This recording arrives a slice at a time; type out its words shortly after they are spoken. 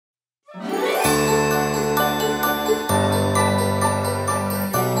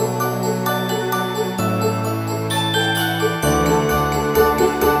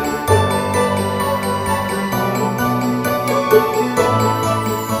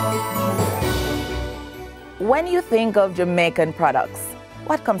When you think of Jamaican products,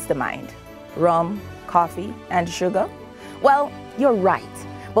 what comes to mind? Rum, coffee, and sugar? Well, you're right,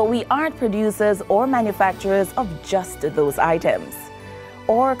 but we aren't producers or manufacturers of just those items.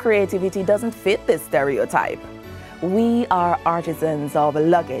 Our creativity doesn't fit this stereotype. We are artisans of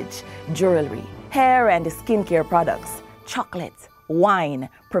luggage, jewelry, hair and skincare products, chocolate, wine,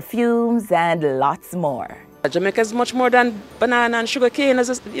 perfumes, and lots more. Jamaica is much more than banana and sugar cane,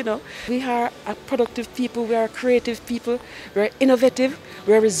 you know. We are a productive people, we are creative people, we are innovative,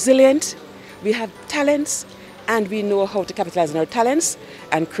 we are resilient, we have talents, and we know how to capitalize on our talents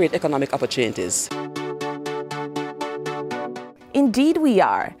and create economic opportunities. Indeed we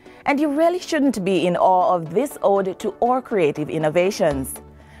are, and you really shouldn't be in awe of this ode to our creative innovations.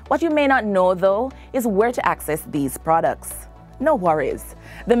 What you may not know, though, is where to access these products. No worries,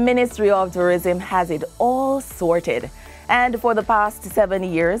 the Ministry of Tourism has it all sorted, and for the past 7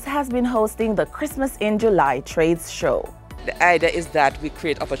 years has been hosting the Christmas in July Trades Show. The idea is that we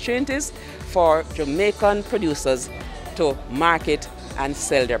create opportunities for Jamaican producers to market and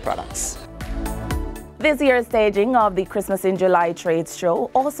sell their products. This year's staging of the Christmas in July Trades Show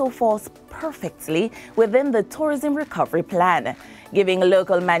also falls perfectly within the Tourism Recovery Plan, giving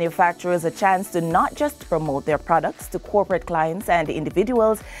local manufacturers a chance to not just promote their products to corporate clients and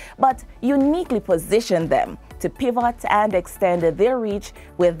individuals, but uniquely position them to pivot and extend their reach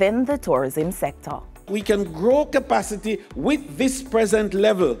within the tourism sector. We can grow capacity with this present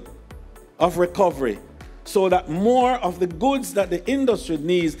level of recovery so that more of the goods that the industry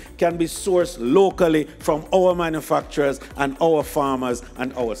needs can be sourced locally from our manufacturers and our farmers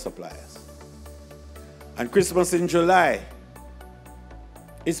and our suppliers. And Christmas in July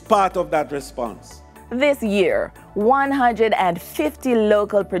is part of that response. This year, 150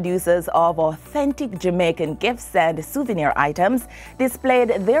 local producers of authentic Jamaican gifts and souvenir items displayed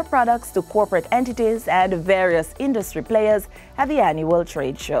their products to corporate entities and various industry players at the annual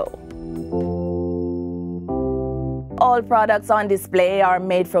trade show. All products on display are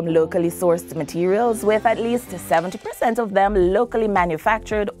made from locally sourced materials, with at least 70% of them locally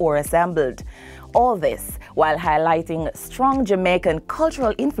manufactured or assembled. All this while highlighting strong Jamaican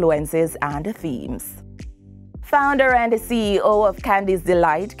cultural influences and themes. Founder and CEO of Candy's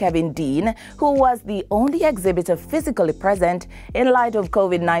Delight, Kevin Dean, who was the only exhibitor physically present in light of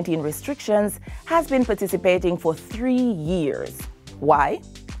COVID-19 restrictions, has been participating for 3 years. Why?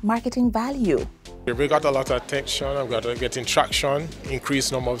 Marketing value. We got a lot of attention, I've got to get traction,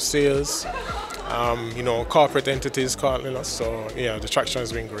 increased number of sales, you know, corporate entities calling us, so yeah, the traction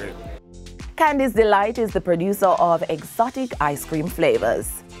has been great. Candy's Delight is the producer of exotic ice cream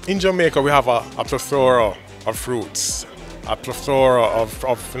flavors. In Jamaica, we have a plethora of fruits, a plethora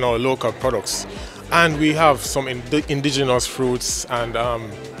of you know, local products, and we have some indigenous fruits and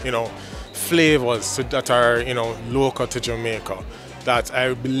you know, flavors that are, you know, local to Jamaica that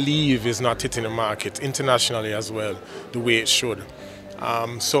I believe is not hitting the market internationally as well the way it should.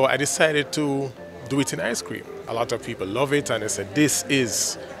 So I decided to do it in ice cream. A lot of people love it and they said this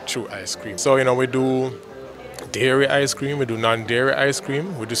is true ice cream. So you know, we do dairy ice cream, we do non-dairy ice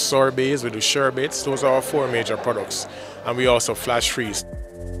cream, we do sorbets, we do sherbets. Those are our 4 major products, and we also flash freeze.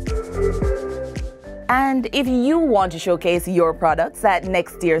 And if you want to showcase your products at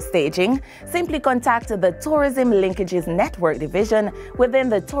next year's staging, simply contact the Tourism Linkages Network Division within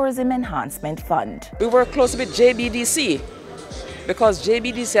the Tourism Enhancement Fund. We work closely with JBDC because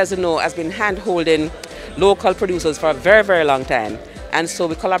JBDC, as you know, has been hand-holding local producers for a very, very long time. And so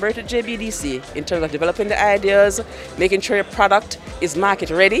we collaborate with JBDC in terms of developing the ideas, making sure your product is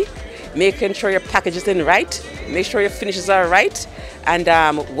market ready, making sure your package is in right, make sure your finishes are right, and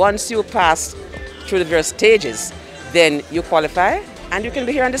once you pass through the various stages, then you qualify and you can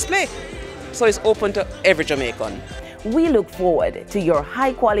be here on display. So it's open to every Jamaican. We look forward to your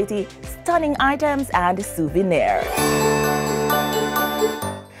high quality, stunning items and souvenirs.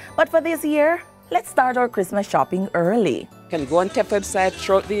 But for this year, let's start our Christmas shopping early. You can go on TEP website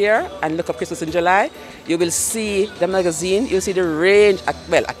throughout the year and look up Christmas in July. You will see the magazine, you'll see the range,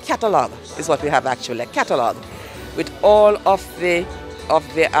 well, a catalog is what we have actually, a catalog with all of the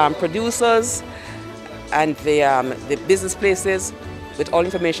producers and the business places with all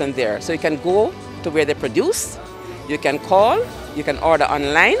information there. So you can go to where they produce, you can call, you can order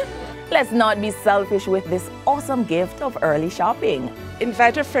online. Let's not be selfish with this awesome gift of early shopping.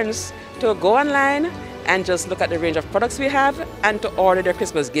 Invite your friends to go online and just look at the range of products we have and to order their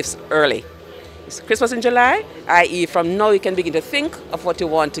Christmas gifts early. It's Christmas in July, i.e. from now you can begin to think of what you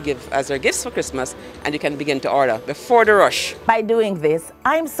want to give as your gifts for Christmas, and you can begin to order before the rush. By doing this,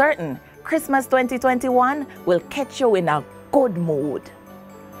 I'm certain Christmas 2021 will catch you in a good mood.